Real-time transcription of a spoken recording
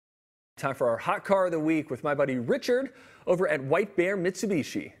Time for our hot car of the week with my buddy Richard over at White Bear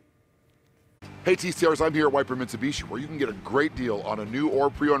Mitsubishi. Hey TCRs, I'm here at White Bear Mitsubishi, where you can get a great deal on a new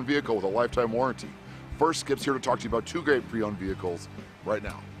or pre-owned vehicle with a lifetime warranty. First, Skip's here to talk to you about two great pre-owned vehicles right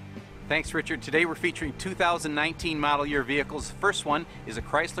now. Thanks, Richard. Today we're featuring 2019 model year vehicles. The first one is a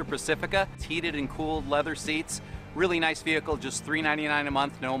Chrysler Pacifica. It's heated and cooled leather seats. Really nice vehicle, just $399 a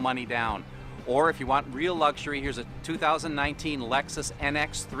month, no money down. Or if you want real luxury, here's a 2019 Lexus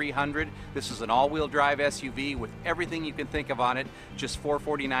NX 300. This is an all-wheel drive SUV with everything you can think of on it, just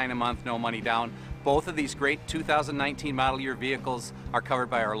 $449 a month, no money down. Both of these great 2019 model year vehicles are covered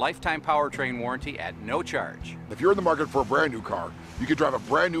by our lifetime powertrain warranty at no charge. If you're in the market for a brand new car, you can drive a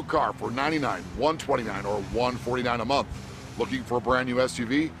brand new car for $99, $129, or $149 a month. Looking for a brand new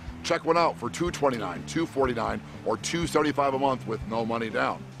SUV? Check one out for $229, $249, or $275 a month with no money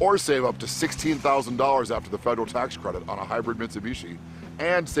down. Or save up to $16,000 after the federal tax credit on a hybrid Mitsubishi,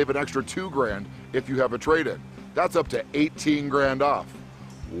 and save an extra $2,000 if you have a trade-in. That's up to $18,000 off.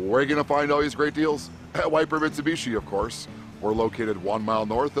 Where are you gonna find all these great deals? At White Bear Mitsubishi, of course. We're located 1 mile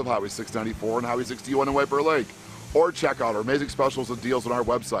north of Highway 694 and Highway 61 in White Bear Lake. Or check out our amazing specials and deals on our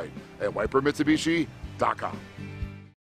website at whitebearmitsubishi.com.